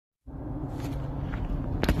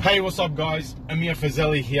Hey, what's up guys? Amir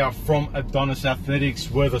Fazeli here from Adonis Athletics,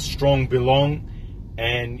 where the strong belong,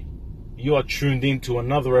 and you are tuned in to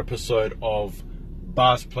another episode of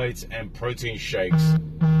Bars, Plates and Protein Shakes,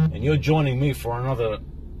 and you're joining me for another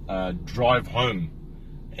drive home,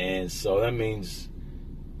 and so that means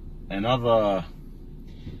another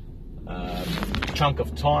chunk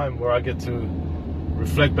of time where I get to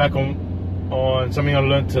reflect back on something I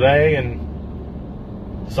learned today and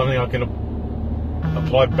something I can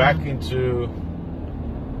apply back into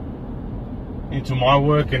my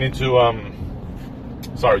work and into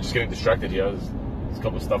sorry, just getting distracted here. There's a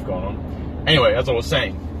couple of stuff going on. Anyway, as I was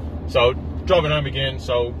saying, so driving home again,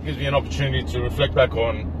 so it gives me an opportunity to reflect back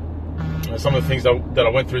on some of the things that I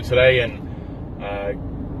went through today and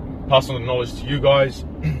pass on the knowledge to you guys.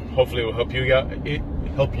 Hopefully it will help you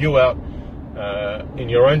out in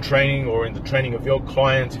your own training or in the training of your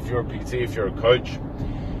clients, if you're a PT, if you're a coach.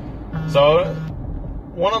 So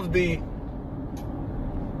one of the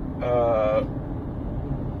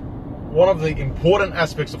important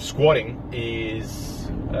aspects of squatting is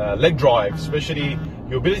leg drive, especially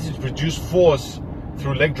your ability to produce force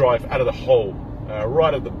through leg drive out of the hole,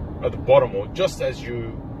 right at the bottom, or just as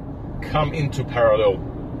you come into parallel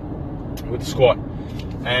with the squat.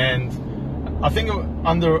 And I think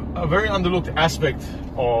under a very underlooked aspect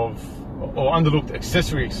or underlooked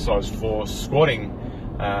accessory exercise for squatting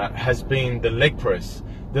has been the leg press.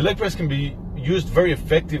 The leg press can be used very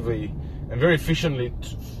effectively and very efficiently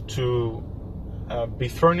to be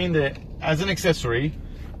thrown in there as an accessory.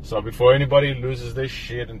 So before anybody loses their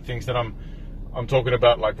shit and thinks that I'm talking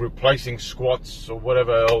about like replacing squats or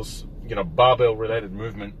whatever else, barbell related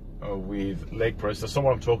movement with leg press, that's not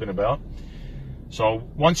what I'm talking about. So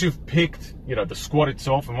once you've picked, the squat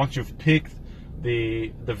itself, and once you've picked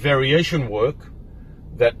the variation work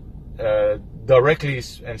that directly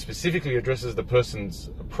and specifically addresses the person's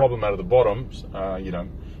problem out of the bottom,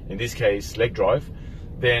 in this case leg drive,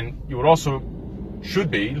 then you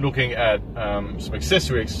should be looking at some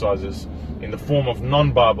accessory exercises in the form of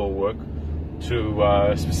non-barbell work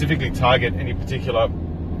to specifically target any particular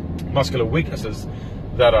muscular weaknesses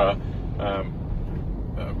that are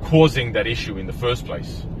causing that issue in the first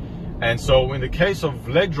place. And so in the case of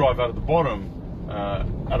leg drive out of the bottom,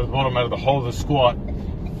 out of the hole of the squat,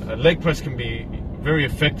 leg press can be very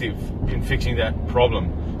effective in fixing that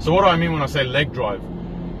problem. So what do I mean when I say leg drive?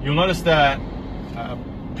 You'll notice that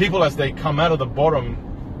people, as they come out of the bottom,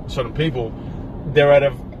 certain people, they're at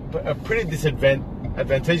a pretty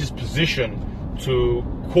disadvantageous position to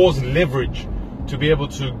cause leverage to be able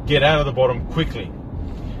to get out of the bottom quickly.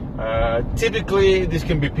 Typically, this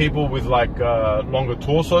can be people with like longer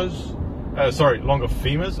torsos, longer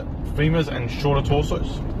femurs and shorter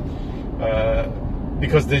torsos.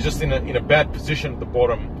 Because they're just in a bad position at the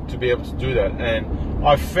bottom to be able to do that. And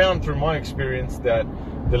I've found through my experience that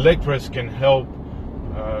the leg press can help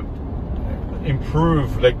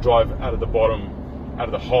improve leg drive out of the bottom, out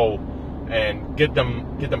of the hole, and get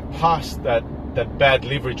them past that bad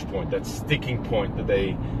leverage point, that sticking point that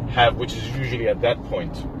they have, which is usually at that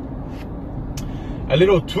point. A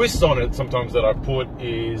little twist on it sometimes that I put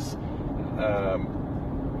is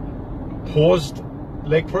paused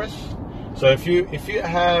leg press. So if you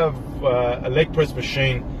have a leg press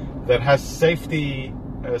machine that has safeties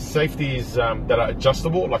that are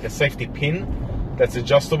adjustable, like a safety pin that's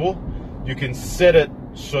adjustable, you can set it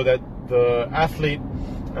so that the athlete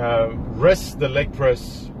rests the leg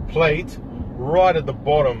press plate right at the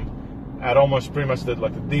bottom at almost pretty much the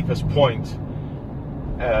deepest point,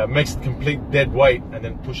 makes it complete dead weight, and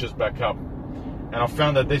then pushes back up. And I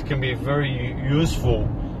found that this can be very useful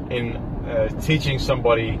in teaching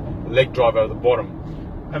somebody leg drive out of the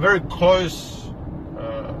bottom. A very close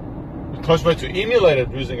way to emulate it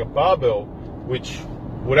using a barbell, which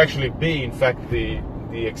would actually be, in fact, the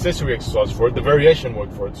accessory exercise for it, the variation work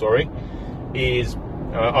for it, is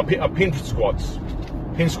a pin squats.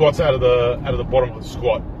 Pin squats out of the bottom of the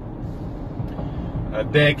squat.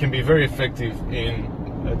 They can be very effective in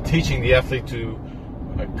teaching the athlete to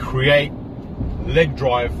create leg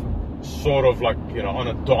drive sort of like, on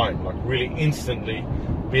a dime, like really instantly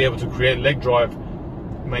be able to create leg drive,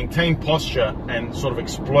 maintain posture, and sort of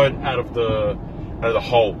explode out of the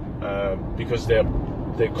hole, because they're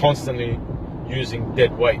constantly using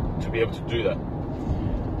dead weight to be able to do that.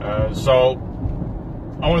 So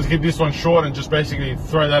I wanted to keep this one short and just basically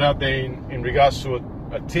throw that out there in regards to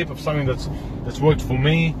a tip of something that's worked for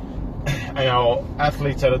me and our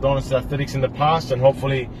athletes at Adonis Athletics in the past, and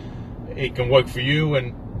hopefully it can work for you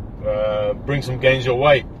and bring some gains your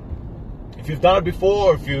way. If you've done it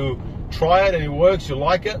before, if you try it and it works, you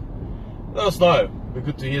like it, let us know. It'd be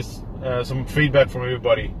good to some feedback from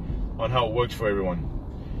everybody on how it works for everyone.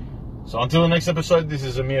 So until the next episode, this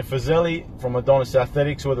is Amir Fazeli from Adonis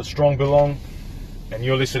Athletics, where the strong belong, and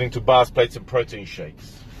you're listening to Bars, Plates and Protein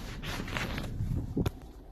Shakes.